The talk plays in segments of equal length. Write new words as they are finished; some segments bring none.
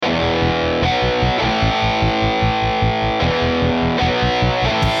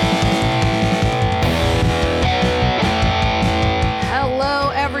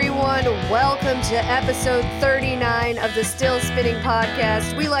episode 39 of the Still Spinning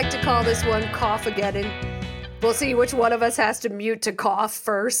podcast. We like to call this one Cough-ageddon. We'll see which one of us has to mute to cough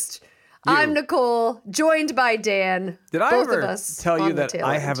first. I'm Nicole, joined by Dan. Did I both ever of us tell you on the that tail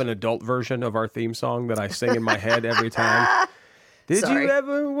I end. have an adult version of our theme song that I sing in my head every time? Did Sorry. you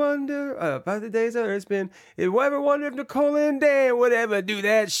ever wonder about the days that it's been? If you ever wonder if Nicole and Dan would ever do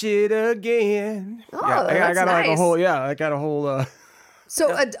that shit again? Oh, I that's got nice. I got a whole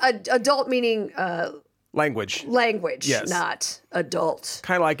So adult meaning language. language, Yes. not adult.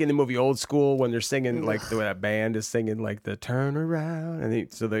 Kind of like in the movie Old School when they're singing like that band is singing like the turn around, and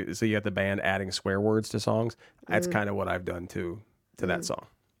so you have the band adding swear words to songs. That's kind of what I've done to that song.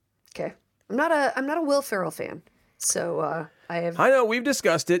 Okay. I'm not a Will Ferrell fan. So I know we've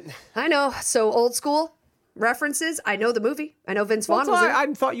discussed it. I know. So old school references. I know the movie. I know Vince Vaughn was in it. I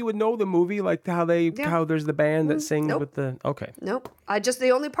thought you would know the movie, like how there's the band that sings Nope. with the. Okay. Nope.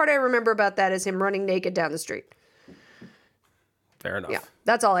 The only part I remember about that is him running naked down the street. Fair enough. Yeah,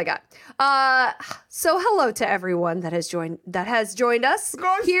 that's all I got. So hello to everyone that has joined us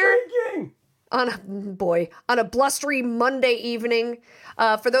here on a blustery Monday evening.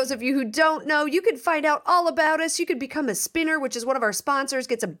 For those of you who don't know, you can find out all about us. You could become a spinner, which is one of our sponsors,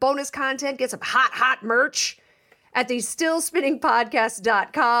 get some bonus content, get some hot merch at the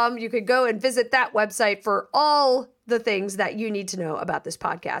stillspinningpodcast.com. You could go and visit that website for all the things that you need to know about this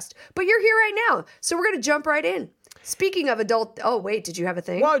podcast. But you're here right now, so we're going to jump right in. Speaking of adult... Oh, wait, did you have a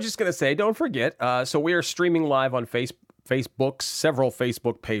thing? Well, I was just going to say, don't forget, so we are streaming live on Facebook, several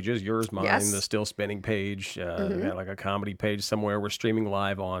Facebook pages, yours, mine, Yes. the Still Spinning page, we got like a comedy page somewhere. We're streaming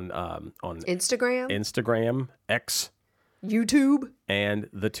live on Instagram, X, YouTube. and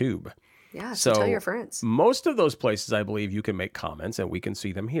the Tube. Yeah, so tell your friends. Most of those places, I believe, you can make comments and we can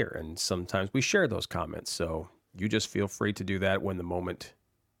see them here. And sometimes we share those comments. So you just feel free to do that when the moment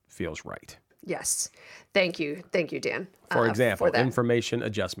feels right. Yes. Thank you. Thank you, Dan. For example, for that. information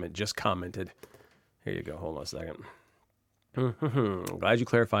adjustment just commented. Here you go. Hold on a second. Glad you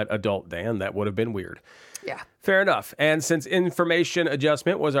clarified adult, Dan. That would have been weird. Yeah. Fair enough. And since information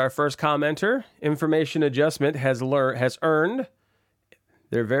adjustment was our first commenter, information adjustment has earned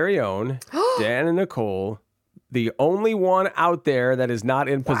their very own Dan and Nicole, the only one out there that is not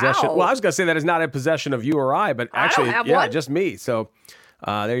in possession. Wow. Well, I was going to say that is not in possession of you or I, but actually, have one. just me. So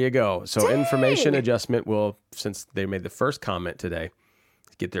there you go. So Dang. information adjustment will, since they made the first comment today,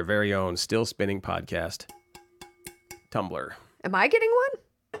 get their very own Still Spinning Podcast Tumblr. Am I getting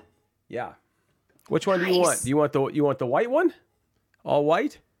one? Yeah. Which one do you want? Nice. Do you want the white one? All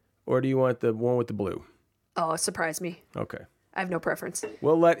white? Or do you want the one with the blue? Oh, surprise me. Okay. I have no preference.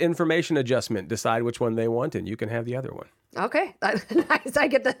 We'll let information adjustment decide which one they want, and you can have the other one. Okay. Nice. I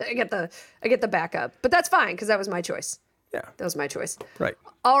get the backup. But that's fine because that was my choice. Yeah. That was my choice. Right.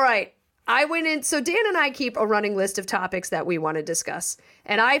 All right. I went in. So Dan and I keep a running list of topics that we want to discuss.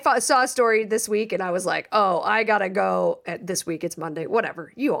 And I saw a story this week and I was like, oh, I got to go. This week it's Monday.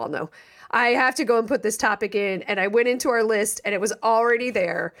 Whatever. You all know. I have to go and put this topic in. And I went into our list and it was already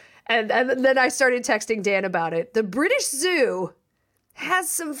there. And then I started texting Dan about it. The British Zoo has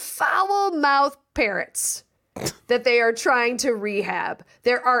some foul-mouthed parrots that they are trying to rehab.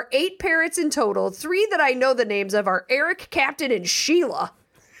 There are 8 parrots in total. 3 that I know the names of are Eric, Captain, and Sheila.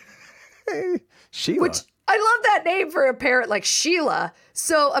 Sheila. Which I love that name for a parrot like Sheila.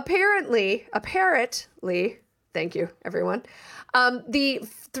 So apparently, thank you, everyone. These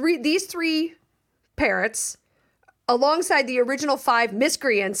 3 parrots, alongside the original 5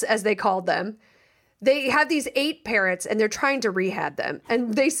 miscreants, as they called them, they have these 8 parrots and they're trying to rehab them.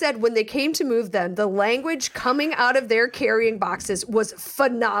 And they said when they came to move them, the language coming out of their carrying boxes was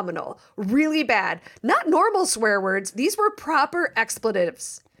phenomenal. Really bad. Not normal swear words. These were proper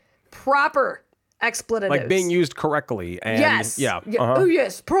expletives. Proper expletives. Like being used correctly. And Yes. Yeah. Oh,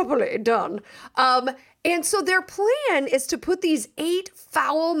 yes. Properly done. And so their plan is to put these 8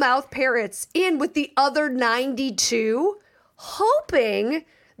 foul-mouthed parrots in with the other 92, hoping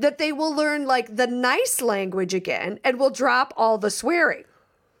that they will learn like the nice language again and will drop all the swearing.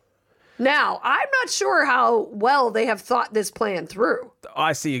 Now, I'm not sure how well they have thought this plan through.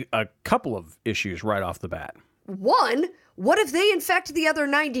 I see a couple of issues right off the bat. One, what if they infect the other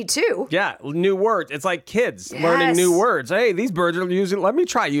 92? Yeah, new words. It's like kids learning Yes. new words. Hey, these birds are let me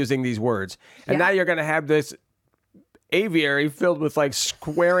try using these words. And Yeah. now you're going to have this aviary filled with like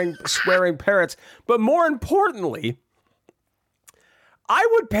swearing parrots. But more importantly, I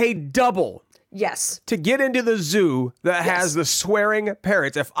would pay double Yes. to get into the zoo that Yes. has the swearing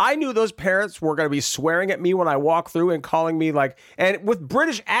parrots. If I knew those parrots were going to be swearing at me when I walk through and calling me like, and with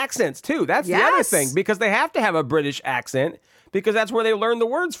British accents too. That's the other Yes. thing, because they have to have a British accent because that's where they learn the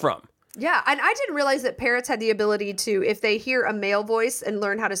words from. Yeah, and I didn't realize that parrots had the ability to, if they hear a male voice and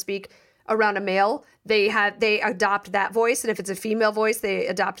learn how to speak around a male, they adopt that voice, and if it's a female voice, they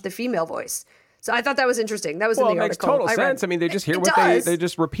adopt the female voice. So I thought that was interesting. That was in the Well, it makes article. total sense. I mean, they just hear they're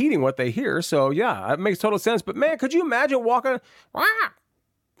just repeating what they hear. So yeah, it makes total sense. But man, could you imagine walking?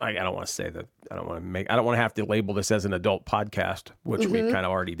 I don't want to say that. I don't want to have to label this as an adult podcast, which we kind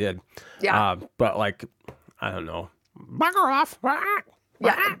of already did. Yeah. But like, I don't know. Bugger off.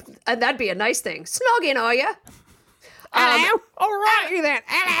 Yeah, and that'd be a nice thing. Snogging, are you? Hello. All right, then.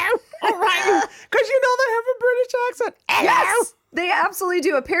 Hello. All right. Because they have a British accent. Hello. Yes, they absolutely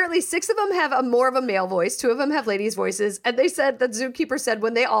do. Apparently, 6 of them have more of a male voice. 2 of them have ladies' voices. And they said, the zookeeper said,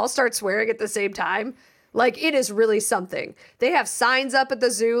 when they all start swearing at the same time, like, it is really something. They have signs up at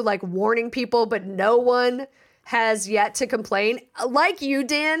the zoo, like, warning people, but no one has yet to complain. Like you,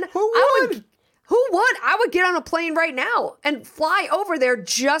 Dan. Who would? Who would? I would get on a plane right now and fly over there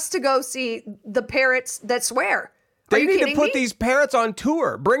just to go see the parrots that swear. They need to put these parrots on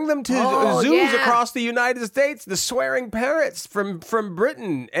tour. Bring them to zoos across the United States. The swearing parrots from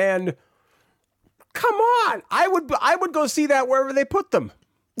Britain. And come on, I would go see that wherever they put them.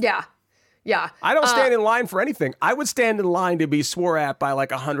 Yeah, yeah. I don't stand in line for anything. I would stand in line to be swore at by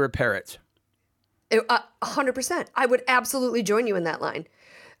like 100 parrots. 100%. I would absolutely join you in that line.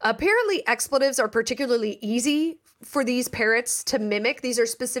 Apparently, expletives are particularly easy for these parrots to mimic. These are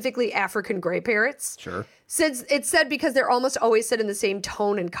specifically African gray parrots. Sure. Since it's said because they're almost always said in the same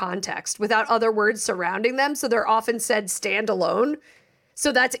tone and context without other words surrounding them. So they're often said standalone.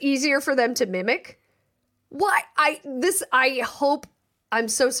 So that's easier for them to mimic. I hope, I'm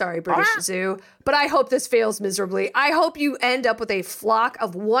so sorry, British Zoo, but I hope this fails miserably. I hope you end up with a flock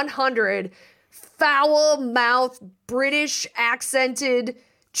of 100 foul-mouthed, British accented,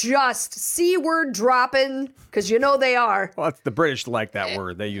 just C-word dropping, because they are. Well, the British like that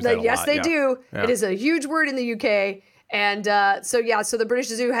word. They use that a lot. Yes, they do. Yeah. It is a huge word in the UK. And so the British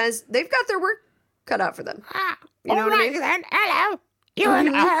Zoo they've got their work cut out for them. You know what I mean? Then. Hello. You're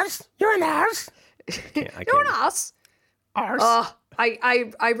an arse. You're an arse. You're an arse. Arse.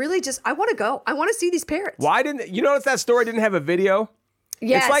 I really I want to go. I want to see these parrots. Why didn't, notice that story didn't have a video?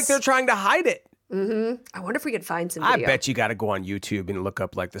 Yes. It's like they're trying to hide it. Mm-hmm. I wonder if we could find some video. I bet you got to go on YouTube and look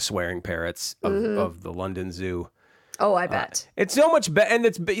up like the swearing parrots of the London Zoo. Oh, I bet. It's so much better, and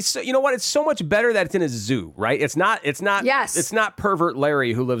you know what? It's so much better that it's in a zoo, right? It's not. Yes. It's not pervert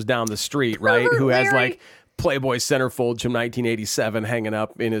Larry who lives down the street, right? Who has like Playboy centerfolds from 1987 hanging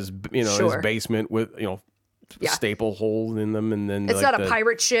up in his his basement with staple holes in them, and then it's not a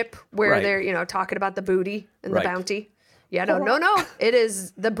pirate ship where they're talking about the booty and the bounty. Yeah, no. It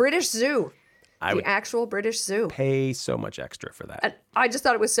is the British Zoo. The actual British Zoo. Pay so much extra for that. And I just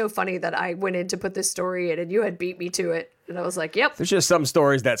thought it was so funny that I went in to put this story in and you had beat me to it. And I was like, yep. There's just some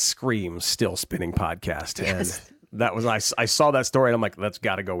stories that scream Still Spinning Podcast. Yes. And that was, I saw that story and I'm like, that's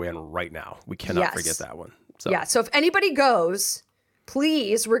got to go in right now. We cannot forget that one. So. Yeah. So if anybody goes,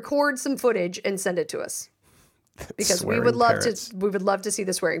 please record some footage and send it to us. Because we would love to see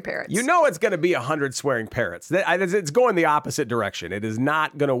the swearing parrots. It's going to be 100 swearing parrots. It's going the opposite direction. It is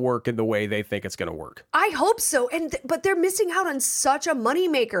not going to work in the way they think it's going to work. I hope so. But they're missing out on such a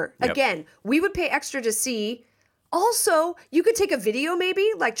moneymaker. Yep. Again, we would pay extra to see. Also, you could take a video maybe,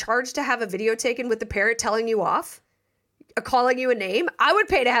 like charge to have a video taken with the parrot telling you off. Calling you a name. I would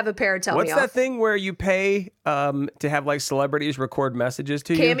pay to have a parrot tell me off. What's that thing where you pay to have like celebrities record messages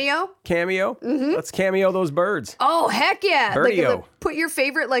to you? Cameo? Mm-hmm. Let's cameo those birds. Oh, heck yeah. Birdio. Put your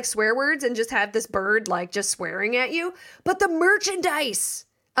favorite like swear words and just have this bird like just swearing at you. But the merchandise.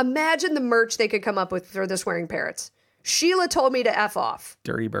 Imagine the merch they could come up with for the swearing parrots. Sheila told me to F off.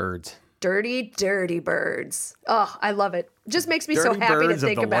 Dirty birds. Dirty, dirty birds. Oh, I love it. Just makes me so happy to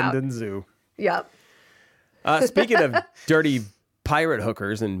think about. Dirty birds of the London Zoo. Yep. Speaking of dirty pirate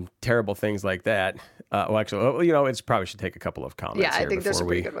hookers and terrible things like that, it probably should take a couple of comments. Yeah, I think there's some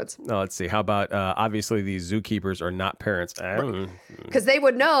pretty good ones. Let's see. How about obviously these zookeepers are not parents because they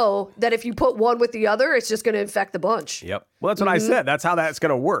would know that if you put one with the other, it's just going to infect the bunch. Yep. Well, that's what I said. That's how that's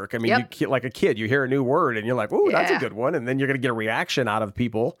going to work. I mean, like a kid, you hear a new word and you're like, "Ooh, that's a good one," and then you're going to get a reaction out of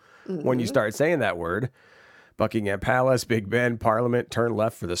people when you start saying that word. Buckingham Palace, Big Ben, Parliament, turn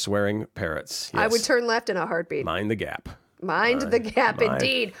left for the swearing parrots. Yes. I would turn left in a heartbeat. Mind the gap. Mind the gap,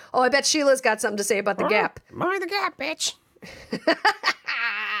 indeed. Oh, I bet Sheila's got something to say about the gap. Mind the gap, bitch.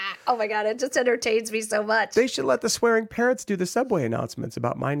 Oh my God, it just entertains me so much. They should let the swearing parrots do the subway announcements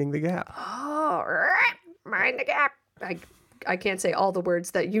about minding the gap. Oh, mind the gap. I can't say all the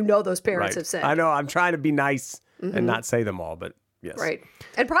words that those parrots have said. I know, I'm trying to be nice and not say them all, but Yes. Right.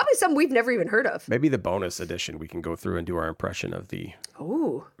 And probably some we've never even heard of. Maybe the bonus edition, we can go through and do our impression of the...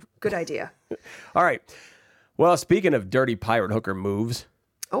 Ooh, good idea. All right. Well, speaking of dirty pirate hooker moves,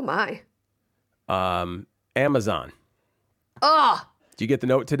 Oh, my. Amazon. Oh, Did you get the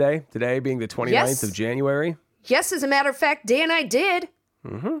note today? Today being the 29th Yes. of January? yes, as a matter of fact, Dan, I did.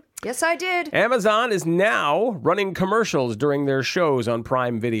 Mm-hmm. Yes, I did. Amazon is now running commercials during their shows on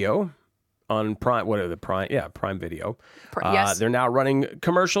Prime Video. On Prime, what are the Prime? Yeah, Prime Video. Yes. They're now running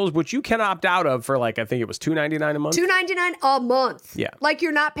commercials, which you can opt out of for like, I think it was $2.99 a month. $2.99 a month. Yeah. Like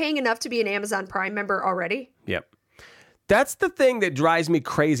you're not paying enough to be an Amazon Prime member already. Yep. That's the thing that drives me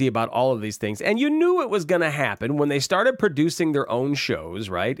crazy about all of these things. And you knew it was going to happen when they started producing their own shows,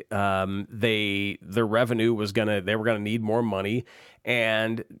 right? Their revenue was they were going to need more money.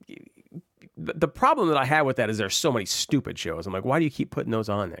 And the problem that I have with that is there's so many stupid shows. I'm like, why do you keep putting those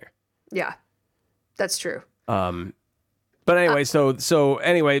on there? Yeah, that's true. But anyway, so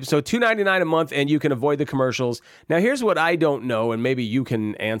 $2.99 a month, and you can avoid the commercials. Now, here's what I don't know, and maybe you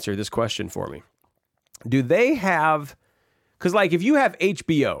can answer this question for me. Do they have? Because like, if you have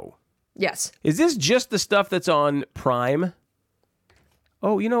HBO, Yes. is this just the stuff that's on Prime?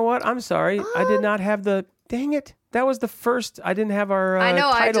 Oh, you know what? I'm sorry, I did not have the. Dang it! That was the first. I didn't have our. I know.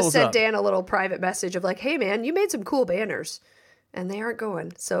 I just titles sent up. Dan a little private message of like, "Hey, man, you made some cool banners, and they aren't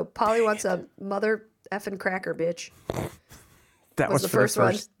going." So Polly wants a mother effing cracker, bitch. That was the for the first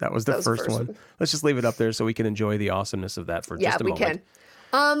one. That was the first one. Let's just leave it up there so we can enjoy the awesomeness of that for Yeah, just a we moment.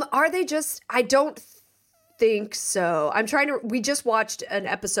 can. Are they just? I don't think so. I'm trying to. We just watched an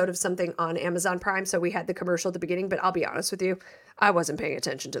episode of something on Amazon Prime, so we had the commercial at the beginning. But I'll be honest with you, I wasn't paying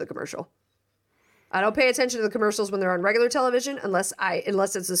attention to the commercial. I don't pay attention to the commercials when they're on regular television unless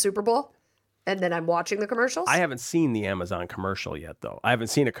it's the Super Bowl, and then I'm watching the commercials. I haven't seen the Amazon commercial yet, though. I haven't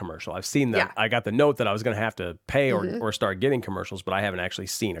seen a commercial. I've seen that. Yeah. I got the note that I was going to have to pay or start getting commercials, but I haven't actually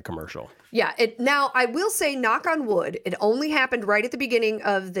seen a commercial. Yeah. Now, I will say, knock on wood, it only happened right at the beginning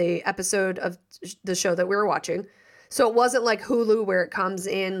of the episode of the show that we were watching. So it wasn't like Hulu where it comes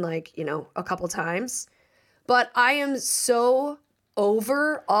in like, a couple times. But I am so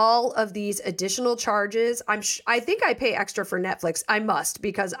over all of these additional charges. I think I pay extra for Netflix. I must,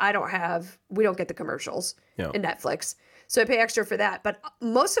 because we don't get the commercials in Netflix. So I pay extra for that. But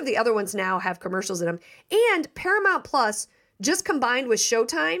most of the other ones now have commercials in them. And Paramount Plus, just combined with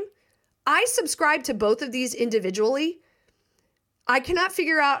Showtime, I subscribe to both of these individually. I cannot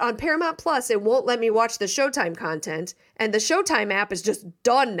figure out on Paramount Plus, it won't let me watch the Showtime content. And the Showtime app is just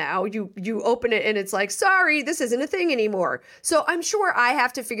done now. You open it and it's like, sorry, this isn't a thing anymore. So I'm sure I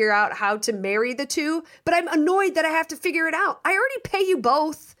have to figure out how to marry the two, but I'm annoyed that I have to figure it out. I already pay you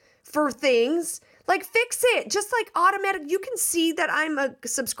both for things. Like, fix it. Just like automatic. You can see that I'm a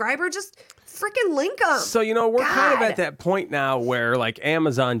subscriber. Just freaking link them. So, we're kind of God. at that point now where like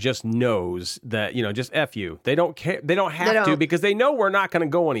Amazon just knows that, just F you. They don't care. They don't have to because they know we're not going to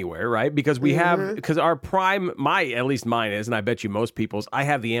go anywhere, right? Because we have, because our Prime, at least mine is, and I bet you most people's, I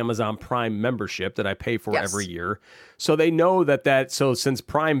have the Amazon Prime membership that I pay for every year. So they know so since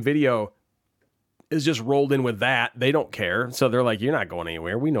Prime Video is just rolled in with that, they don't care. So they're like, you're not going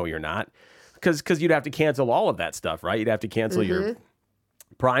anywhere. We know you're not. Because you'd have to cancel all of that stuff, right? You'd have to cancel your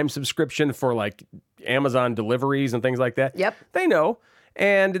Prime subscription for like Amazon deliveries and things like that. Yep. They know,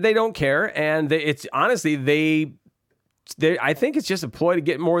 and they don't care. And it's honestly, I think it's just a ploy to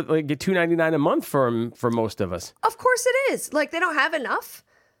get more, like get $2.99 a month for most of us. Of course it is. Like, they don't have enough.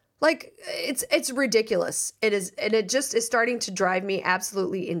 Like, it's ridiculous. It is, and it just is starting to drive me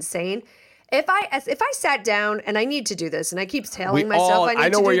absolutely insane. If I sat down, and I need to do this, and I keep telling myself I need to do this. I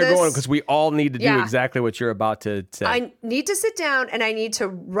know where you're going, because we all need to do exactly what you're about to say. I need to sit down and I need to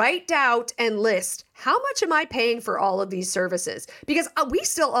write out and list how much am I paying for all of these services? Because we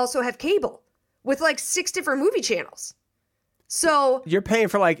still also have cable with like 6 different movie channels. So you're paying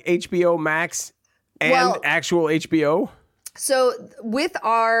for like HBO Max and actual HBO? So with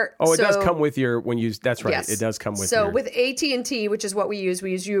our... Oh, it does come with your... That's right. Yes. It does come with So with AT&T, which is what we use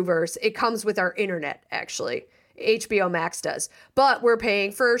Uverse, it comes with our internet, actually. HBO Max does. But we're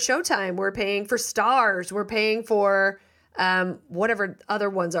paying for Showtime. We're paying for Stars. We're paying for whatever other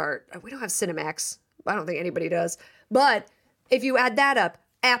ones are. We don't have Cinemax. I don't think anybody does. But if you add that up,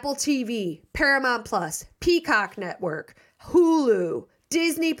 Apple TV, Paramount Plus, Peacock Network, Hulu,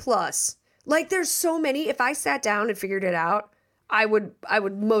 Disney Plus... Like, there's so many. If I sat down and figured it out, I would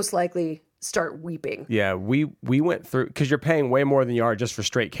most likely start weeping. Yeah, we went through, because you're paying way more than you are just for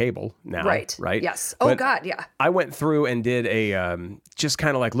straight cable now. Right. Yes. Oh, God, yeah. I went through and did just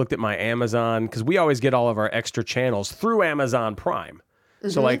kind of like looked at my Amazon, because we always get all of our extra channels through Amazon Prime.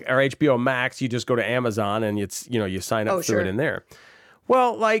 So like our HBO Max, you just go to Amazon and it's, you sign up through it in there.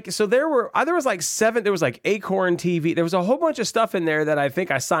 Well, like, so there was like Acorn TV. There was a whole bunch of stuff in there that I think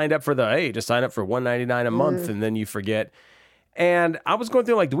I signed up for just sign up for $1.99 a month and then you forget. And I was going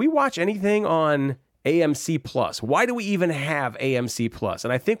through like, do we watch anything on AMC Plus? Why do we even have AMC Plus?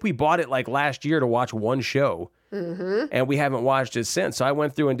 And I think we bought it like last year to watch one show. And we haven't watched it since. So I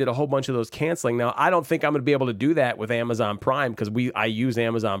went through and did a whole bunch of those canceling. Now, I don't think I'm going to be able to do that with Amazon Prime because I use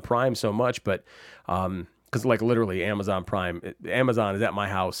Amazon Prime so much. But because like literally Amazon is at my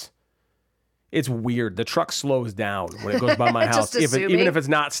house. It's weird. The truck slows down when it goes by my house. Even if it's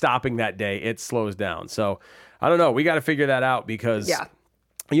not stopping that day, it slows down. So I don't know. We got to figure that out because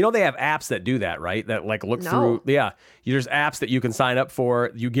they have apps that do that, right? That like look through. Yeah. There's apps that you can sign up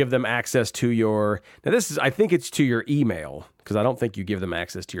for. You give them access to I think it's to your email because I don't think you give them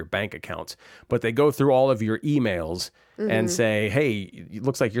access to your bank accounts, but they go through all of your emails and say, hey, it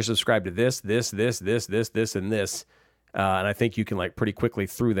looks like you're subscribed to this, and this. And I think you can like pretty quickly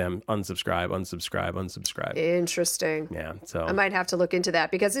through them unsubscribe. Interesting. Yeah. So I might have to look into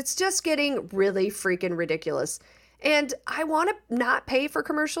that because it's just getting really freaking ridiculous. And I want to not pay for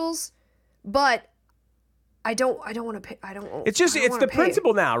commercials, but I don't want to pay. It's the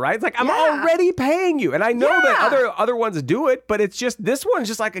principle now, right? It's like I'm already paying you, and I know that other ones do it, but it's just this one's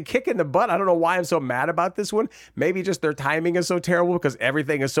just like a kick in the butt. I don't know why I'm so mad about this one. Maybe just their timing is so terrible because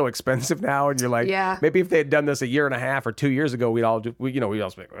everything is so expensive now, and you're like, maybe if they had done this a year and a half or 2 years ago, we'd all be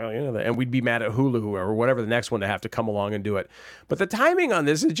like, well, and we'd be mad at Hulu or whatever the next one to have to come along and do it. But the timing on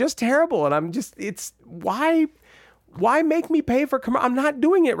this is just terrible, and it's why. Why make me pay for commercial? I'm not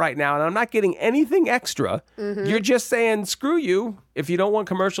doing it right now, and I'm not getting anything extra. You're just saying, screw you. If you don't want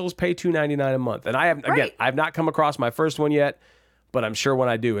commercials, pay $2.99 a month. And I've not come across my first one yet, but I'm sure when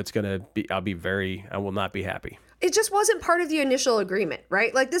I do, I will not be happy. It just wasn't part of the initial agreement,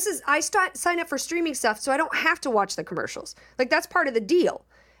 right? Like I sign up for streaming stuff, so I don't have to watch the commercials. Like that's part of the deal.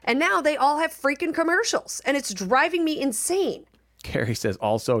 And now they all have freaking commercials, and it's driving me insane. Carrie says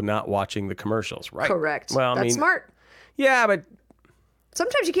also not watching the commercials, right? Correct. Well, that's smart. Yeah, but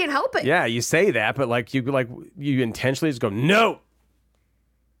sometimes you can't help it. Yeah, you say that, but you intentionally just go no.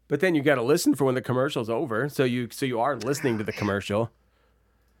 But then you got to listen for when the commercial's over, so you are listening to the commercial.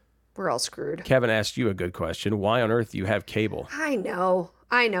 We're all screwed. Kevin asked you a good question. Why on earth do you have cable? I know.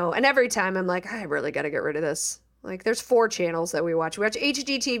 And every time I'm like, I really got to get rid of this. Like, there's 4 channels that we watch. We watch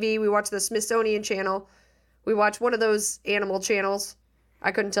HGTV. We watch the Smithsonian Channel. We watch one of those animal channels.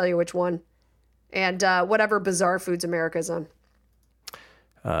 I couldn't tell you which one. And whatever Bizarre Foods America's on.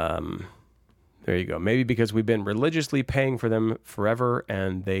 There you go. Maybe because we've been religiously paying for them forever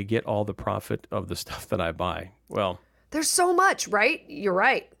and they get all the profit of the stuff that I buy. Well, there's so much, right? You're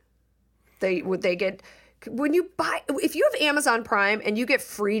right. They get when you buy, if you have Amazon Prime and you get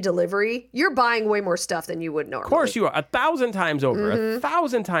free delivery, you're buying way more stuff than you would normally. Of course you are. 1,000 times over.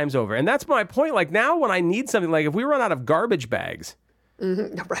 1,000 times over. And that's my point. Like now when I need something, like if we run out of garbage bags,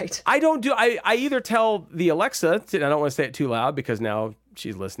 right. I either tell the Alexa, I don't want to say it too loud because now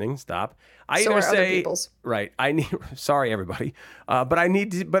she's listening. Stop. I so either are say, other people's. Right. Sorry everybody. I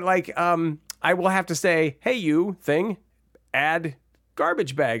will have to say, hey, you thing, add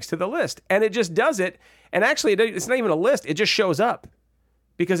garbage bags to the list. And it just does it. And actually it's not even a list. It just shows up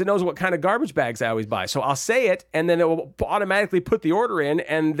because it knows what kind of garbage bags I always buy. So I'll say it and then it will automatically put the order in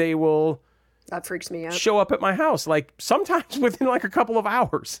and they will That freaks me out. Show up at my house, like sometimes within like a couple of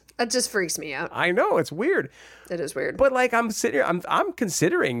hours. That just freaks me out. I know, it's weird. It is weird. But like I'm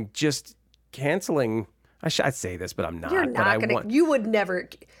considering just canceling. I'd say this, but I'm not. You're not gonna. You would never.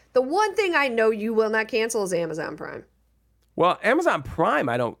 The one thing I know you will not cancel is Amazon Prime. Well, Amazon Prime,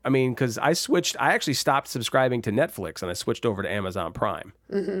 because I actually stopped subscribing to Netflix and I switched over to Amazon Prime.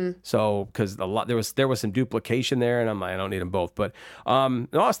 So, because there was some duplication there, and I don't need them both. But no,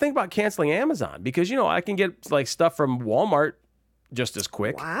 I was thinking about canceling Amazon because I can get like stuff from Walmart just as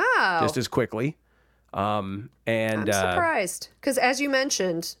quick. Wow. Just as quickly. And I'm surprised because, as you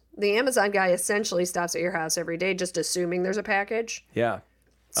mentioned, the Amazon guy essentially stops at your house every day, just assuming there's a package. Yeah.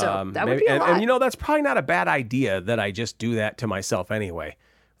 So that would be a lot. And that's probably not a bad idea that I just do that to myself anyway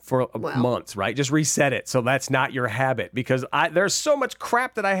for months, right? Just reset it so that's not your habit because there's so much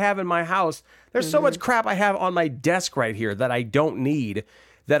crap that I have in my house. There's so much crap I have on my desk right here that I don't need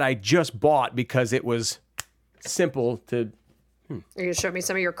that I just bought because it was simple to... Are you going to show me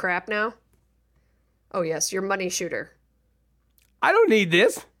some of your crap now? Oh, yes, your money shooter. I don't need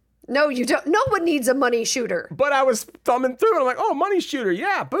this. No, you don't. No one needs a money shooter. But I was thumbing through and I'm like, oh, money shooter.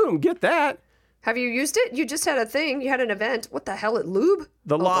 Yeah, boom, get that. Have you used it? You just had a thing. You had an event. What the hell? At Lube?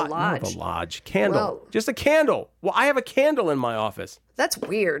 The Oh, lodge. the lodge. No, the lodge. Candle. Whoa. Just a candle. Well, I have a candle in my office. That's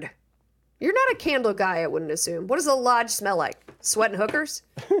weird. You're not a candle guy, I wouldn't assume. What does a lodge smell like? Sweat and hookers?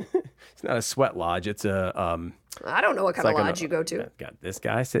 It's not a sweat lodge. It's a I don't know what kind of lodge you go to. Got this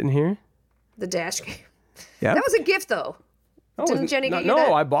guy sitting here. The dash game. Yeah. That was a gift, though. Oh, Didn't Jenny get you no,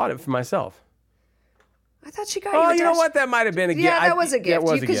 that? I bought it for myself. I thought she got you Oh, a you know dash- what? That might have been a gift. Yeah, that was a gift.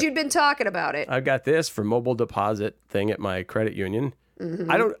 was a Because gift. you'd been talking about it. I've got this for mobile deposit thing at my credit union.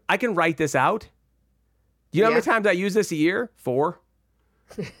 Mm-hmm. I can write this out. You know how many times I use this a year? 4.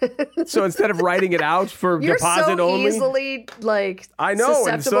 So instead of writing it out for You're deposit so only, easily, like, I know,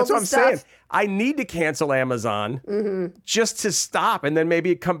 and so susceptible that's to what I'm stuff. saying. I need to cancel Amazon just to stop, and then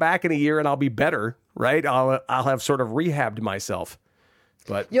maybe come back in a year and I'll be better, right? I'll have sort of rehabbed myself.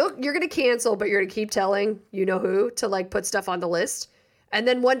 But You're going to cancel, but you're going to keep telling you know who to, like, put stuff on the list. And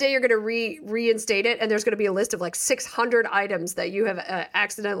then one day you're going to reinstate it, and there's going to be a list of, like, 600 items that you have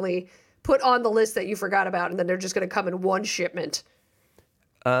accidentally put on the list that you forgot about, and then they're just going to come in one shipment.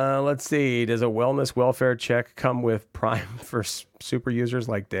 let's see. Does a wellness welfare check come with Prime for super users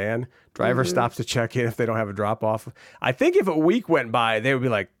like Dan? Driver stops to check in if they don't have a drop off. I think if a week went by, they would be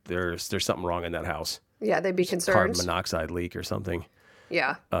like, "There's something wrong in that house. Yeah, they'd be Carbon concerned. monoxide leak or something."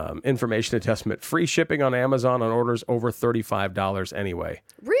 Yeah. Information adjustment: free shipping on Amazon on orders over $35 anyway.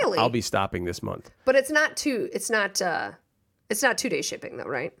 Really? I'll be stopping this month. But it's not 2-day shipping though,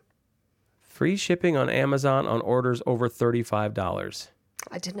 right? Free shipping on Amazon on orders over $35.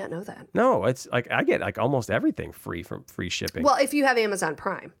 I did not know that. No, it's like I get like almost everything free from free shipping. Well, if you have Amazon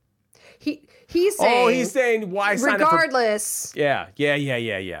Prime. He's saying he's saying why sign up for... regardless, Yeah.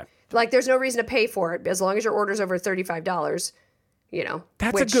 like there's no reason to pay for it as long as your order's over $35, you know.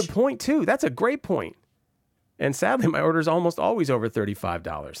 That's a good point too. That's a great point. And sadly, my order's almost always over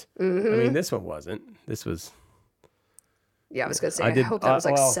 $35. I mean, this one wasn't. This was... Yeah, I was going to say, I hope that was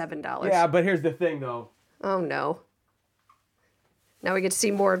like $7. Yeah, but here's the thing though. Oh, no. Now we get to see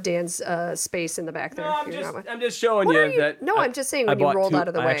more of Dan's space in the back there. No, I'm just showing What you are you- that... No, I'm just saying when you bought rolled 2. out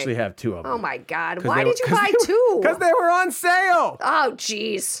of the I way. actually have 2 of them. Oh, my God. Why did you buy 2? Because they were on sale. Oh,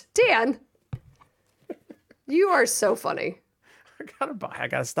 jeez. Dan. You are so funny. I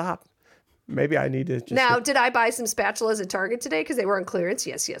gotta stop. Maybe I need to just... Now, did I buy some spatulas at Target today because they were on clearance?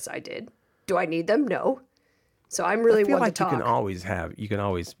 Yes, I did. Do I need them? No. So I'm really I feel one like to talk. you can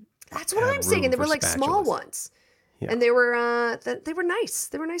always... That's what have I'm saying. room And they were for like small spatulas. ones. Yeah. And they were nice.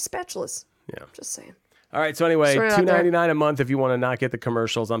 They were nice spatulas. Yeah. Just saying. All right. So anyway, Throwing it out there. $2.99 a month if you want to not get the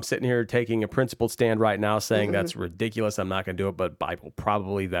commercials. I'm sitting here taking a principled stand right now, saying that's ridiculous. I'm not going to do it, but I will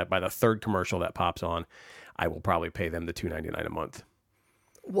probably by the 3rd commercial that pops on, I will probably pay them the $2.99 a month.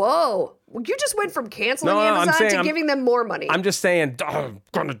 Whoa. Well, you just went from canceling No, I'm Amazon saying to I'm- giving them more money. I'm just saying, I'm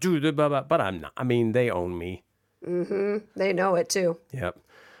gonna do the blah, blah, but I'm not. I mean, they own me. They know it too. Yep.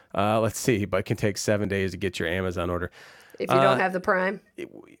 Let's see, but it can take 7 days to get your Amazon order. If you don't have the Prime.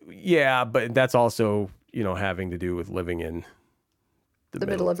 Yeah, but that's also having to do with living in The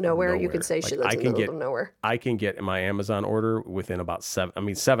middle of nowhere. You could say she lives in the middle of nowhere. I can get my Amazon order within about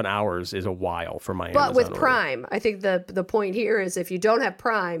 7 hours is a while for my But Amazon with order. Prime, I think the point here is if you don't have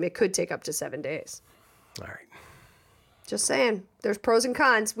Prime, it could take up to 7 days. All right. Just saying. There's pros and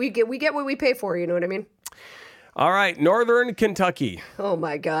cons. We get what we pay for, you know what I mean? All right, Northern Kentucky. Oh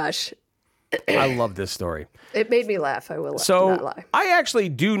my gosh. I love this story. It made me laugh, I will not So lie. I actually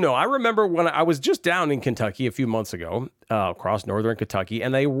do know. I remember when I was just down in Kentucky a few months ago, across Northern Kentucky,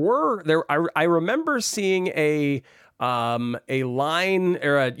 and they were there. I remember seeing a line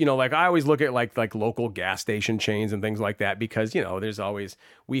or like I always look at like local gas station chains and things like that because there's always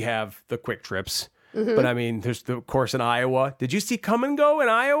we have the Quick Trips, but I mean there's of course in Iowa. Did you see Come and Go in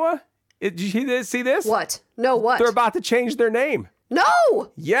Iowa? Did you see this? What? No, what? They're about to change their name.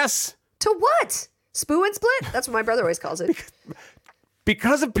 No! Yes. To what? Spoo and Split? That's what my brother always calls it.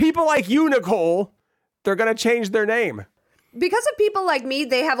 Because of people like you, Nicole, they're going to change their name. Because of people like me,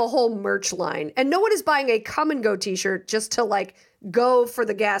 they have a whole merch line. And no one is buying a Come and Go t-shirt just to like go for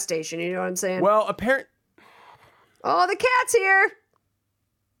the gas station. You know what I'm saying? Well, apparently... Oh, the cat's here.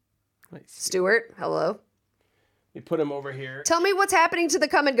 Stuart, hello. You put him over here. Tell me what's happening to the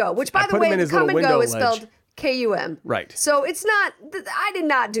Come and Go, which by the put him way, in the his Come little and Go window is ledge. spelled K-U-M. Right. So it's not, I did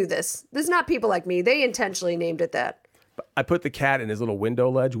not do this. This is not people like me. They intentionally named it that. I put the cat in his little window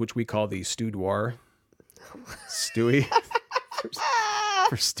ledge, which we call the Stoudoir. Stewie.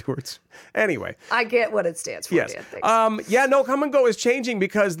 for Stewart's. Anyway. I get what it stands for. Yes. Dan. Thanks. Come and Go is changing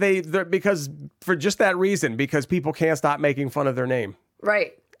because because for just that reason, because people can't stop making fun of their name.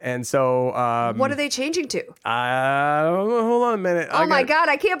 Right. And so, What are they changing to? hold on a minute. Oh my God,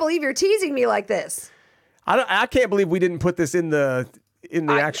 I can't believe you're teasing me like this. I can't believe we didn't put this in the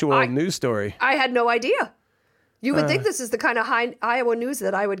actual news story. I had no idea. You would think this is the kind of high Iowa news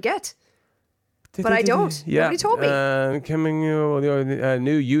that I would get. But I don't. Yeah. Nobody told me. Coming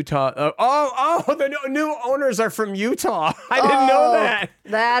new Utah. The new owners are from Utah. I didn't know that.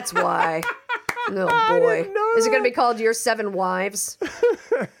 That's why. Oh boy. Is it going to be called Your 7 Wives?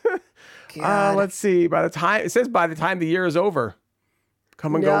 God. Let's see. By the time the year is over,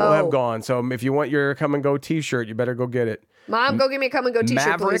 come and go will have gone. So if you want your come and go T-shirt, you better go get it. Mom, go get me a come and go T-shirt,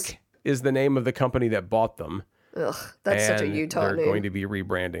 Maverick please. is the name of the company that bought them. Ugh, that's such a Utah they're name. going to be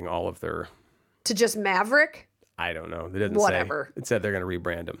rebranding all of their. To just Maverick? I don't know. They didn't Whatever. say. It said they're going to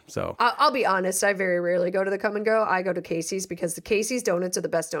rebrand them. So I'll be honest. I very rarely go to the come and go. I go to Casey's because the Casey's donuts are the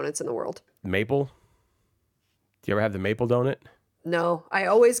best donuts in the world. maple. Do you ever have the maple donut? No, I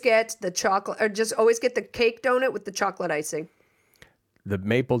always get the chocolate, or just always get the cake donut with the chocolate icing. The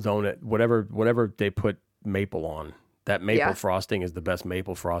maple donut, whatever they put maple on, that maple frosting is the best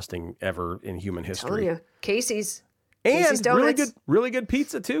maple frosting ever in human history. I'm telling you, Casey's And donuts. really good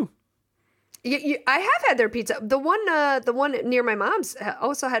pizza too. I have had their pizza. The one near my mom's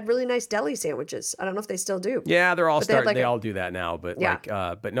also had really nice deli sandwiches. I don't know if they still do. Yeah, they're all But they have starting. They all all do that now, but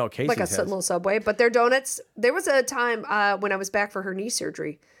Yeah. but no, Casey's Like a has. little Subway. But their donuts, there was a time when I was back for her knee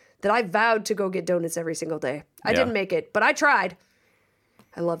surgery that I vowed to go get donuts every single day. I Yeah. didn't make it, but I tried.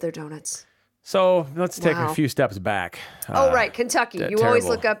 I love their donuts. So let's take a Wow. few steps back. Right, Kentucky. You always terrible.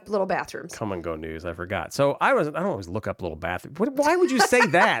 look up little bathrooms. Come and go news. I forgot. So I don't always look up little bathroom. Why would you say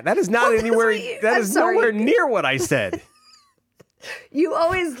that? That is not anywhere. That I'm is sorry. nowhere near what I said. You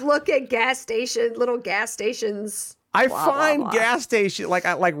always look at little gas stations. I Blah, find blah, blah. gas stations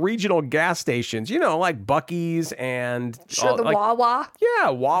like regional gas stations. Like Buc-ee's and Sure, the Wawa. Yeah,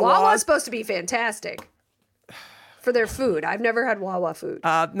 Wawa. Wawa's supposed to be fantastic for their food. I've never had Wawa food.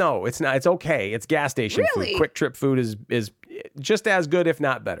 No, it's not. It's okay. It's gas station Really? food. Quick Trip food is just as good, if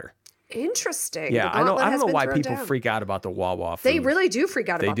not better. Interesting. Yeah, The I know. gauntlet I has don't know been why thrown people down. freak out about the Wawa food. They really do freak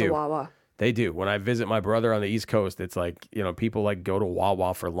out They about the do. Wawa. They do. When I visit my brother on the East Coast, it's like, people like go to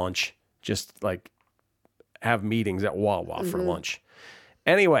Wawa for lunch, just like have meetings at Wawa for lunch.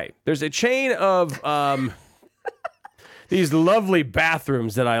 Anyway, there's a chain of these lovely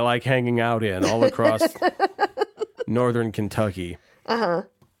bathrooms that I like hanging out in all across northern Kentucky. Uh-huh.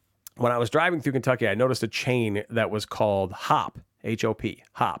 When I was driving through Kentucky, I noticed a chain that was called Hop, H-O-P,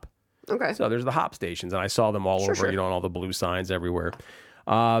 Hop. Okay. So there's the Hop stations, and I saw them all over, sure. on all the blue signs everywhere.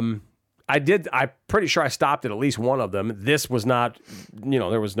 I'm pretty sure I stopped at least one of them. This was not,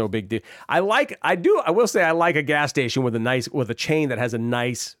 there was no big deal. I will say I like a gas station with a chain that has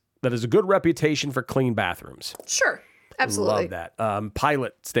a good reputation for clean bathrums. Sure. Absolutely. Love that.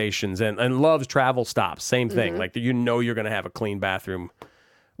 Pilot stations and Love's travel stops, same thing. Like, you're going to have a clean bathroom,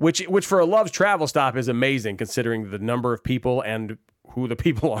 which for a Love's travel stop is amazing considering the number of people and who the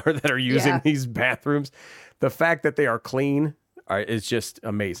people are that are using these bathrooms. The fact that they are clean is just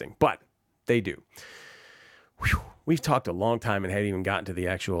amazing, but they do. Whew. We've talked a long time and hadn't even gotten to the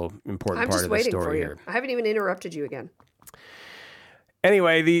actual important part of the story here. I haven't even interrupted you again.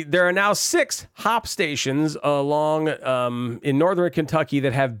 Anyway, there are now 6 Hop stations along in northern Kentucky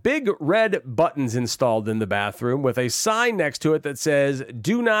that have big red buttons installed in the bathroom with a sign next to it that says,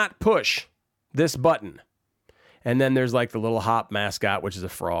 "Do not push this button." And then there's like the little Hop mascot, which is a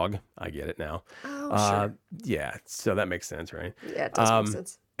frog. I get it now. Oh, sure. Yeah, so that makes sense, right? Yeah, it does make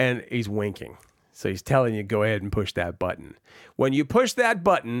sense. And he's winking. So he's telling you, go ahead and push that button. When you push that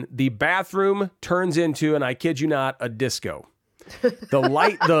button, the bathroom turns into, and I kid you not, a disco. The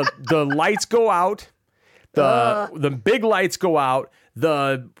lights go out. The big lights go out.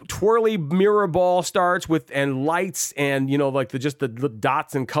 The twirly mirror ball starts and lights and, like the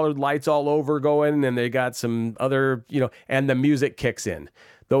dots and colored lights all over going. And they got some other, and the music kicks in.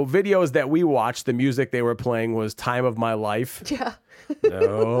 The videos that we watched, the music they were playing was Time of My Life. Yeah.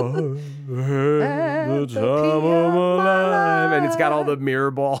 Oh, the time of my life. And it's got all the mirror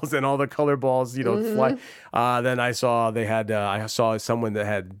balls and all the color balls, fly. Then I saw someone that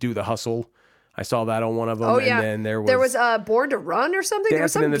had Do the Hustle. I saw that on one of them. Oh, yeah. And then there was Born to Run or something.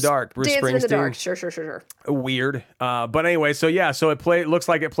 Dancing in the Dark, Bruce Dancing in the Dark. Springsteen. Sure. Weird. But anyway, so it looks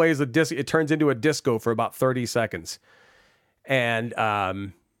like it plays it turns into a disco for about 30 seconds. And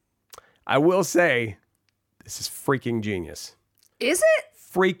I will say, this is freaking genius. Is it?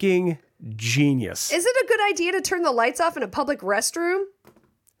 Freaking genius. Is it a good idea to turn the lights off in a public restroom?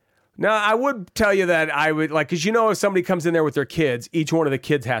 Now, I would tell you that I would like, because if somebody comes in there with their kids, each one of the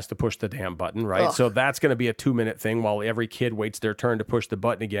kids has to push the damn button, right? Ugh. So that's going to be a 2-minute thing while every kid waits their turn to push the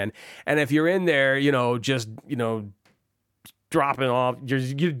button again. And if you're in there, dropping off,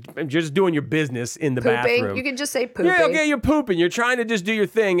 you're just doing your business in the Pooping. bathroom. You can just say pooping. Yeah, okay, you're pooping. You're trying to just do your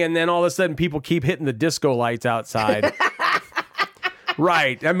thing, and then all of a sudden people keep hitting the disco lights outside.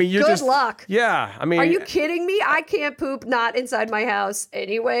 Right. I mean, Good luck. Yeah. I mean, Are you kidding me? I can't poop not inside my house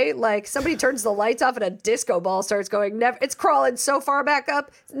anyway. Like somebody turns the lights off and a disco ball starts going. It's crawling so far back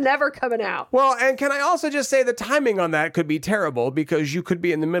up, it's never coming out. Well, and can I also just say the timing on that could be terrible because you could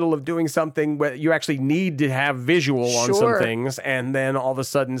be in the middle of doing something where you actually need to have visual on some things, and then all of a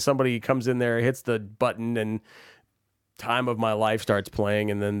sudden somebody comes in there, hits the button, and Time of My Life starts playing,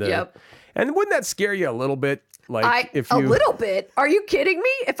 and then and wouldn't that scare you a little bit? Like a little bit. Are you kidding me?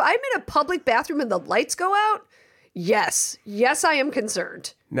 If I'm in a public bathroom and the lights go out, yes, I am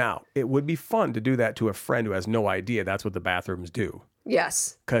concerned. Now, it would be fun to do that to a friend who has no idea that's what the bathrooms do.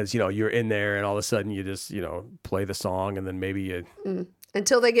 Yes. Because, you're in there and all of a sudden you just, play the song and then maybe you...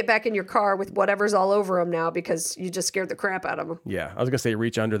 Until they get back in your car with whatever's all over them now because you just scared the crap out of them. Yeah. I was going to say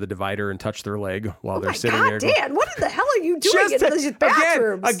reach under the divider and touch their leg while they're sitting there. Dan, what the hell are you doing in these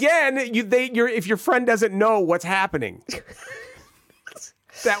bathrooms? Again, if your friend doesn't know what's happening.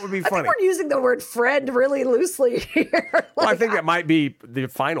 That would be funny. I think we're using the word friend really loosely here. Well, I think that might be the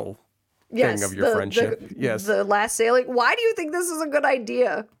final thing of your friendship. Yes. The last sailing. Why do you think this is a good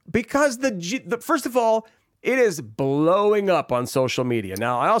idea? Because first of all, it is blowing up on social media.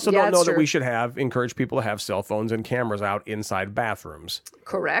 Now, I also don't know that we should encourage people to have cell phones and cameras out inside bathrooms.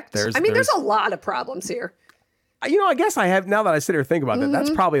 Correct. There's a lot of problems here. I guess I have, now that I sit here and think about that, that's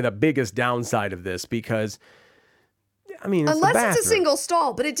probably the biggest downside of this because, unless it's a single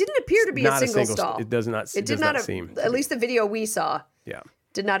stall, but it didn't appear to be a single stall. It does not. It does not seem. At least the video we saw. Yeah.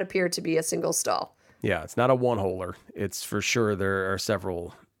 Did not appear to be a single stall. Yeah, it's not a one-holer. It's for sure there are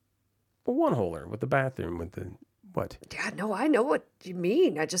several. A one-holer with the bathroom with the what? Yeah, no, I know what you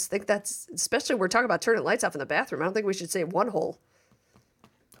mean. I just think that's, especially we're talking about turning lights off in the bathroom. I don't think we should say one hole.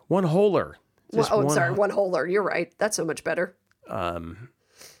 One-holer. Sorry, one-holer. You're right. That's so much better. Man,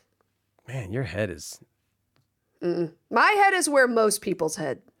 your head is. My head is where most people's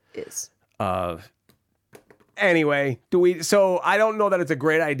head is. Anyway, so I don't know that it's a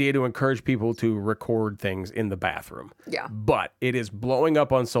great idea to encourage people to record things in the bathroom. Yeah. But it is blowing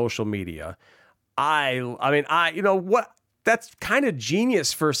up on social media. That's kind of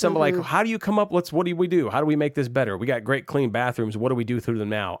genius for somebody like, how do you come up? What do we do? How do we make this better? We got great clean bathrooms. What do we do through them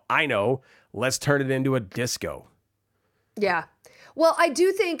now? I know. Let's turn it into a disco. Yeah. Well, I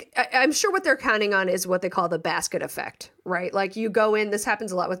do think, I'm sure what they're counting on is what they call the basket effect, right? Like you go in, this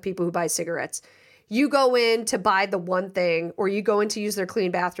happens a lot with people who buy cigarettes. You go in to buy the one thing, or you go in to use their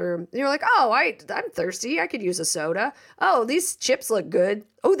clean bathroom, and you're like, oh, I'm thirsty. I could use a soda. Oh, these chips look good.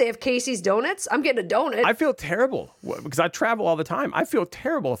 Oh, they have Casey's Donuts. I'm getting a donut. I feel terrible because I travel all the time. I feel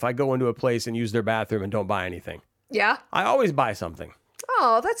terrible if I go into a place and use their bathroom and don't buy anything. Yeah? I always buy something.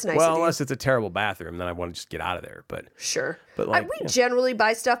 Oh, that's nice. Well, unless it's a terrible bathroom, then I want to just get out of there. But sure. But we generally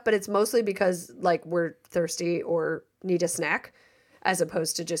buy stuff, but it's mostly because we're thirsty or need a snack, as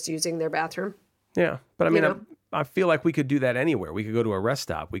opposed to just using their bathroom. Yeah, but I feel like we could do that anywhere. We could go to a rest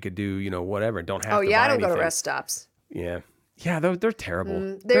stop. We could do, whatever. Don't have to buy anything. Oh, yeah, I don't go to rest stops. Yeah. Yeah, they're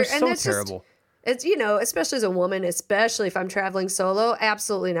terrible. They're so terrible. It's, especially as a woman, especially if I'm traveling solo,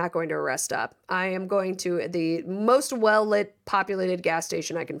 absolutely not going to a rest stop. I am going to the most well-lit, populated gas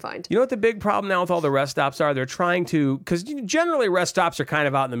station I can find. You know what the big problem now with all the rest stops are? They're trying to, because generally rest stops are kind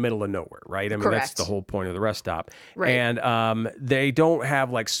of out in the middle of nowhere, right? I mean, Correct. That's the whole point of the rest stop. Right. And they don't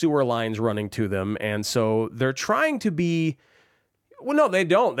have sewer lines running to them. And so they're trying to be... Well, no, they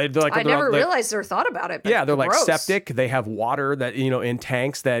don't. I never realized or thought about it. But yeah, they're gross. like septic. They have water that, in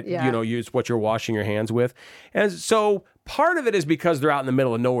tanks that, use what you're washing your hands with. And so part of it is because they're out in the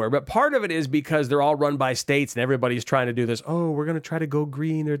middle of nowhere, but part of it is because they're all run by states and everybody's trying to do this. Oh, we're going to try to go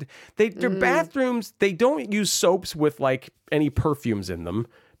green. Their bathrooms, they don't use soaps with any perfumes in them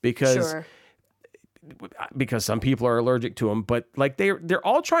because... Sure. Because some people are allergic to them, but they're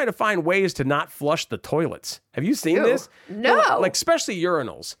all trying to find ways to not flush the toilets. Have you seen this? No. Especially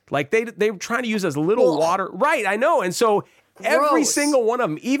urinals. They're trying to use as little water. Right, I know. And so every single one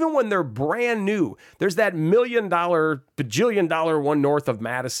of them, even when they're brand new, there's that $1 million, bajillion dollar one north of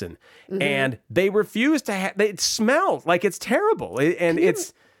Madison, and they refuse to have. It smells like it's terrible,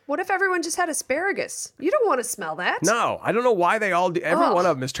 What if everyone just had asparagus? You don't want to smell that. No, I don't know why they all do. Every one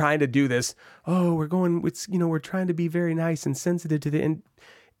of them is trying to do this. Oh, we're trying to be very nice and sensitive to the. And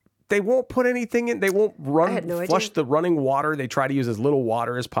they won't put anything in. They won't flush the running water. They try to use as little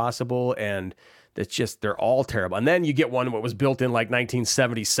water as possible, and they're all terrible. And then you get one that was built in like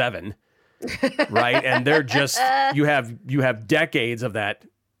 1977, right? And they're just you have decades of that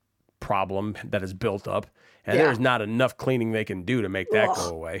problem that is built up, and there's not enough cleaning they can do to make that go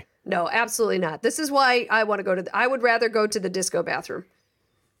away. No, absolutely not. This is why I want to go I would rather go to the disco bathroom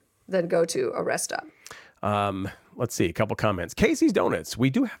than go to a rest stop. Let's see, a couple comments. Casey's Donuts. We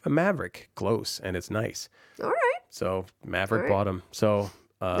do have a Maverick close, and it's nice. All right. So Maverick bought them. So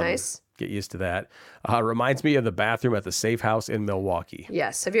nice. Get used to that. Reminds me of the bathroom at the Safe House in Milwaukee.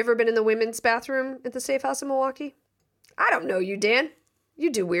 Yes. Have you ever been in the women's bathroom at the Safe House in Milwaukee? I don't know you, Dan. You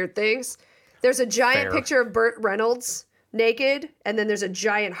do weird things. There's a giant picture of Burt Reynolds naked, and then there's a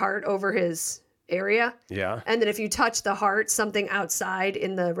giant heart over his area. Yeah. And then if you touch the heart, something outside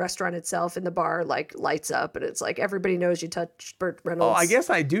in the restaurant itself, in the bar, like lights up, and it's like everybody knows you touched Burt Reynolds. Oh, I guess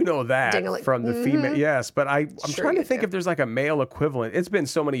I do know that from the female. Yes, but I'm trying to think if there's like a male equivalent. It's been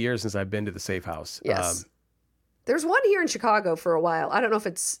so many years since I've been to the Safe House. Yes. There's one here in Chicago for a while. I don't know if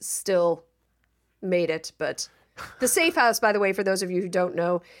it's still made it, but the Safe House, by the way, for those of you who don't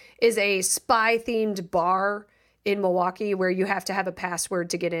know, is a spy-themed bar in Milwaukee where you have to have a password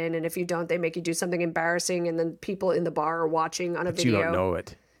to get in, and if you don't, they make you do something embarrassing, and then people in the bar are watching on a video. You don't know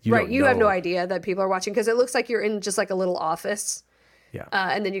it. You have no idea that people are watching because it looks like you're in just like a little office. Yeah.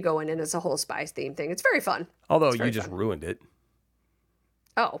 And then you go in and it's a whole spies theme thing. It's very fun. Although you just ruined it.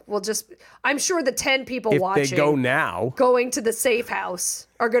 Oh, well, I'm sure the 10 people watching. If they go now. Going to the Safe House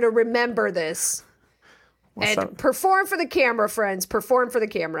are going to remember this. Perform for the camera, friends. Perform for the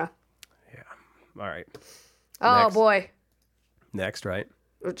camera. Yeah. All right. Oh, boy. Next, right?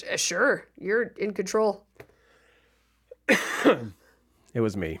 Sure. You're in control. It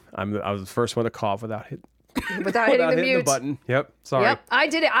was me. I was the first one to cough without hitting the button. Yep. Sorry. Yep. I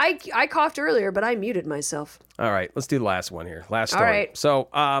did it. I coughed earlier, but I muted myself. All right. Let's do the last one here. Last story. All right. So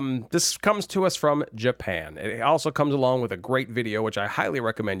this comes to us from Japan. It also comes along with a great video, which I highly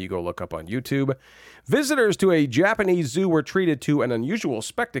recommend you go look up on YouTube. Visitors to a Japanese zoo were treated to an unusual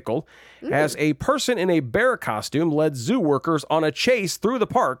spectacle as a person in a bear costume led zoo workers on a chase through the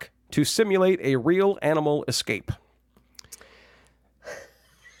park to simulate a real animal escape.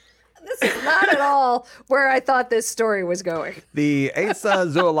 This is not at all where I thought this story was going. The Asa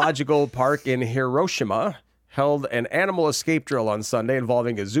Zoological Park in Hiroshima held an animal escape drill on Sunday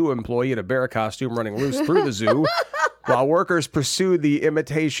involving a zoo employee in a bear costume running loose through the zoo while workers pursued the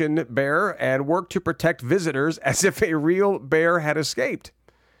imitation bear and worked to protect visitors as if a real bear had escaped.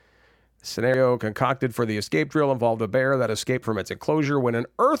 The scenario concocted for the escape drill involved a bear that escaped from its enclosure when an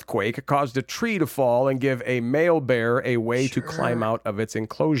earthquake caused a tree to fall and give a male bear a way to climb out of its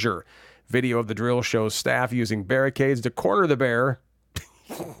enclosure. Video of the drill shows staff using barricades to corner the bear.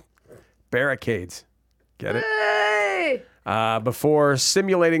 Barricades. Get it? Hey! Before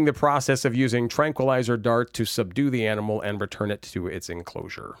simulating the process of using tranquilizer dart to subdue the animal and return it to its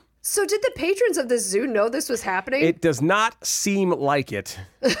enclosure. So did the patrons of the zoo know this was happening? It does not seem like it.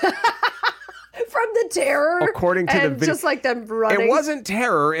 From the terror? According to the video. Just like them running? It wasn't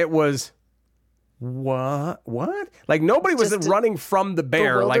terror. It was... What? Like nobody was running from the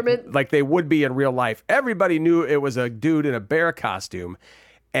bear like they would be in real life. Everybody knew it was a dude in a bear costume.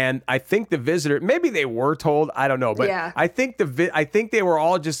 And I think the visitor, maybe they were told, I don't know, but yeah. I think they were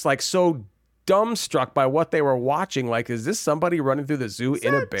all just like so dumbstruck by what they were watching. Like, is this somebody running through the zoo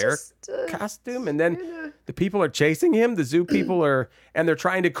in a bear costume? And then the people are chasing him. The zoo people and they're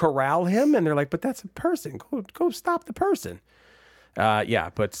trying to corral him. And they're like, but that's a person. Go stop the person.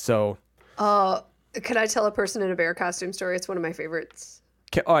 But so. Could I tell a person in a bear costume story? It's one of my favorites.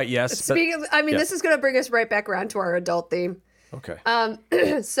 All right, yes. This is going to bring us right back around to our adult theme.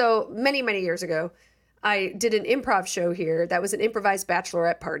 Okay. So many, many years ago, I did an improv show here that was an improvised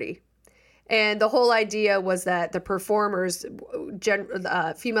bachelorette party. And the whole idea was that the performers,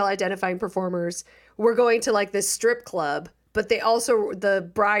 female identifying performers, were going to like this strip club, but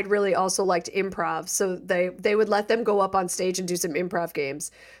the bride really also liked improv. So they would let them go up on stage and do some improv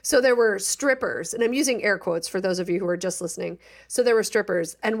games. So there were strippers, and I'm using air quotes for those of you who are just listening. So there were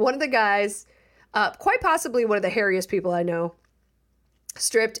strippers, and one of the guys, quite possibly one of the hairiest people I know,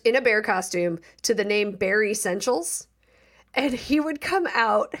 stripped in a bear costume to the name Bear Essentials. And he would come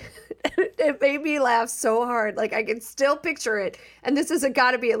out. It made me laugh so hard. Like, I can still picture it. And this has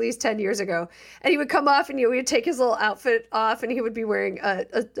got to be at least 10 years ago. And he would come off and he would take his little outfit off and he would be wearing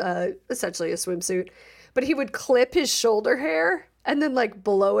essentially a swimsuit. But he would clip his shoulder hair and then like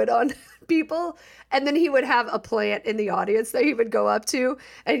blow it on people. And then he would have a plant in the audience that he would go up to.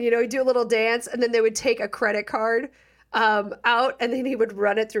 And, he'd do a little dance. And then they would take a credit card out, and then he would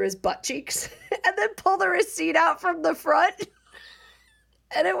run it through his butt cheeks and then pull the receipt out from the front.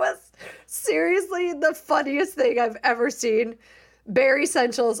 And it was seriously the funniest thing I've ever seen. Bear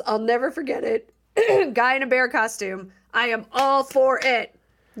Essentials. I'll never forget it. Guy in a bear costume. I am all for it.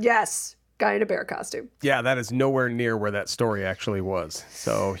 Yes. Guy in a bear costume. Yeah, that is nowhere near where that story actually was.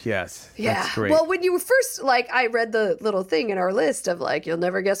 So, yes. Yeah. That's great. Well, when you first, I read the little thing in our list of, you'll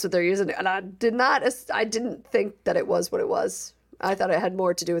never guess what they're using. And I didn't think that it was what it was. I thought it had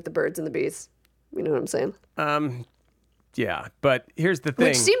more to do with the birds and the bees. You know what I'm saying? Yeah, but here's the thing.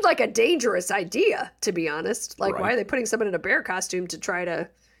 Which seemed like a dangerous idea, to be honest. Right. Why are they putting someone in a bear costume to try to,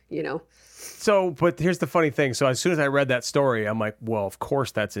 So, but here's the funny thing. So as soon as I read that story, I'm like, well, of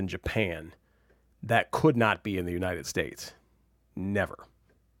course that's in Japan. That could not be in the United States. Never.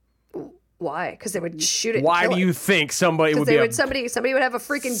 Why? Because they would shoot it. And Why kill do it. you think somebody would They be would, somebody would have a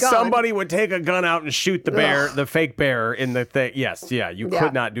freaking gun. Somebody would take a gun out and shoot the bear, Ugh. the fake bear in the thing. Yes, yeah, you Yeah,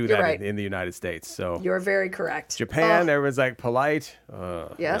 could not do you're that right. in the United States. So You're very correct. Japan, everyone's like polite.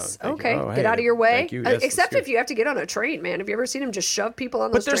 Yes. no, thank Okay. you. Oh, Get hey, out of your way. thank you. Yes, that's Except good. if you have to get on a train, man. Have you ever seen them just shove people on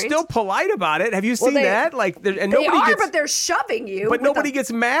But those they're trains? still polite about it. Have you seen they- that? And They nobody are, gets. but they're shoving you. But with nobody a-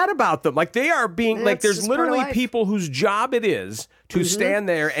 gets mad about them. Like they are being That's there's just part of literally life. Mm-hmm. people whose job it is to stand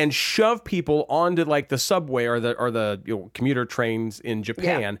there and shove people onto the subway or the commuter trains in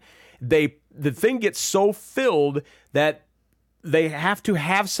Japan. The thing gets so filled that they have to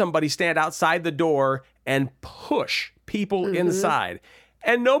have somebody stand outside the door and push people Mm-hmm. inside.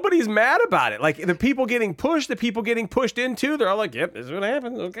 And nobody's mad about it. Like the people getting pushed, the people getting pushed into, they're all like, "Yep, this is what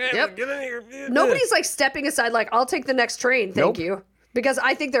happens." Okay, Yep. get in here. Nobody's stepping aside I'll take the next train, thank Nope. you. Because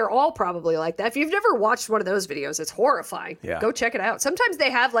I think they're all probably like that. If you've never watched one of those videos, it's horrifying. Yeah. Go check it out. Sometimes they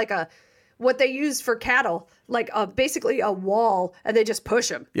have what they use for cattle, basically a wall, and they just push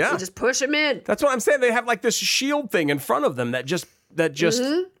them. Yeah. They just push them in. That's what I'm saying. They have this shield thing in front of them that just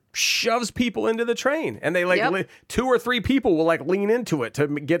shoves people into the train, and they Yep. 2 or 3 people will lean into it to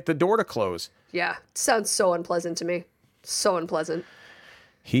get the door to close. Yeah. Sounds so unpleasant to me. So unpleasant.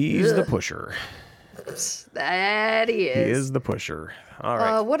 He's the pusher. That he He is. is the pusher. All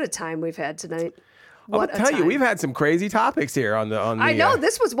right. What a time we've had tonight. I'll What a tell you, time. we've had some crazy topics here on the. I know,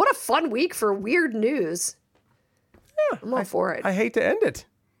 what a fun week for weird news. I'm all for it. I hate to end it,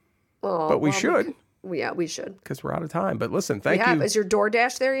 Oh, but we well, should Yeah, we should. because we're out of time. But listen, thank We have. you. Is your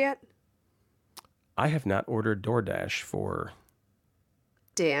DoorDash there yet? I have not ordered DoorDash for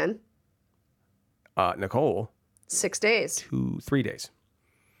Dan, Nicole 6 days. 3 days.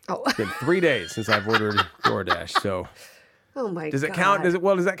 Oh, It's been 3 days since I've ordered DoorDash. So oh my God. does it count? Does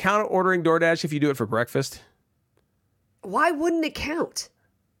that count ordering DoorDash if you do it for breakfast? Why wouldn't it count?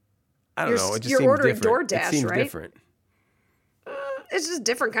 I don't You're- know. It just you're seems ordering different. It DoorDash, seems right? different. It's just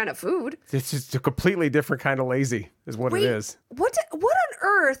different kind of food. It's just a completely different kind of lazy, is what Wait, it is. what on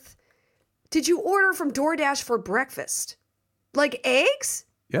earth did you order from DoorDash for breakfast? Like eggs?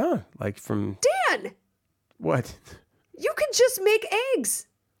 Yeah, like from Dan, what? you can just make eggs.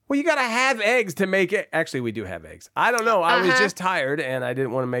 Well, you gotta have eggs to make it. Actually, we do have eggs. I don't know. I was just tired and I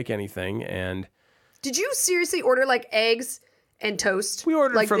didn't want to make anything, and Did you seriously order eggs and toast? we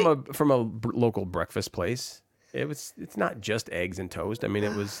ordered Like from a local breakfast place. It's not just eggs and toast. I mean,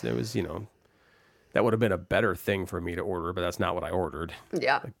 there was that would have been a better thing for me to order, but that's not what I ordered.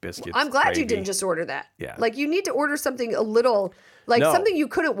 Yeah. Biscuits. I'm glad you gravy. didn't just order that. Yeah. You need to order something a little, No. something you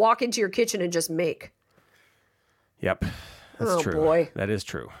couldn't walk into your kitchen and just make. Yep, that's Oh, true. boy. That is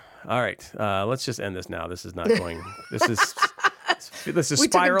true. All right, let's just end this now. This is not going. This is We took a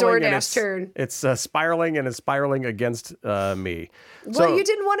spiraling and DoorDash it's turn. it's spiraling and it's spiraling against me. Well, So you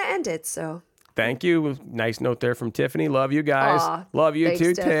didn't want to end it, so. thank you. Nice note there from Tiffany. Love you guys. Aw, Love you thanks,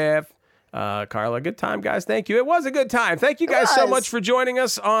 too, Tiff. Tiff. Carla, good time, guys. Thank you. It was a good time. Thank you guys so was. much for joining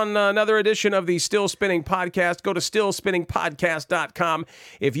us on another edition of the Still Spinning Podcast. Go to stillspinningpodcast.com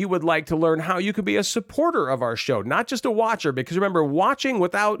if you would like to learn how you could be a supporter of our show, not just a watcher, because remember, watching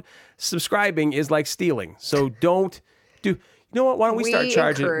without subscribing is like stealing. So don't do. You know what? Why don't we start We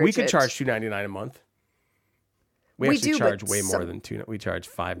charging? We encourage could it. charge $2.99 a month. We We actually do, charge but way more some- than $2. We charge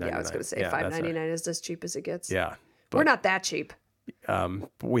 $5.99. Yeah, I was going to say that's our- $5.99 is as cheap as it gets. Yeah. We're not that cheap. But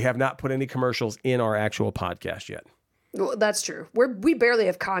we have not put any commercials in our actual podcast yet. Well, that's true. We barely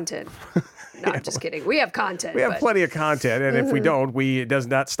have content. No, I'm just kidding. We have content. We have but plenty of content, and if we don't, it does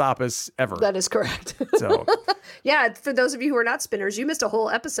not stop us ever. That is correct. So Yeah, for those of you who are not spinners, you missed a whole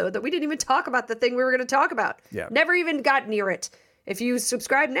episode that we didn't even talk about the thing we were going to talk about. Yeah. Never even got near it. If you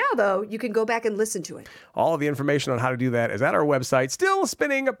subscribe now, though, you can go back and listen to it. all of the information on how to do that is at our website,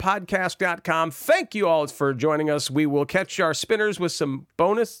 stillspinningpodcast.com. Thank you all for joining us. We will catch our spinners with some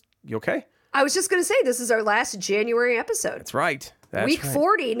bonus. You okay? I was just going to say, this is our last January episode. That's right. That's week right.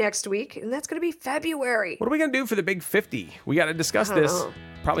 40 next week, and that's going to be February. What are we going to do for the big 50? We got to discuss this. know.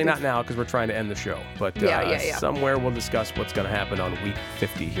 Probably not now because we're trying to end the show. But Yeah. somewhere we'll discuss what's going to happen on week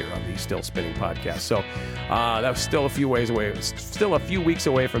 50 here on the Still Spinning podcast. So that was still a few weeks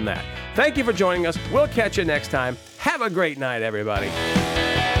away from that. Thank you for joining us. We'll catch you next time. Have a great night, everybody.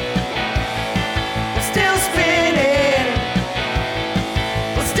 Still spinning.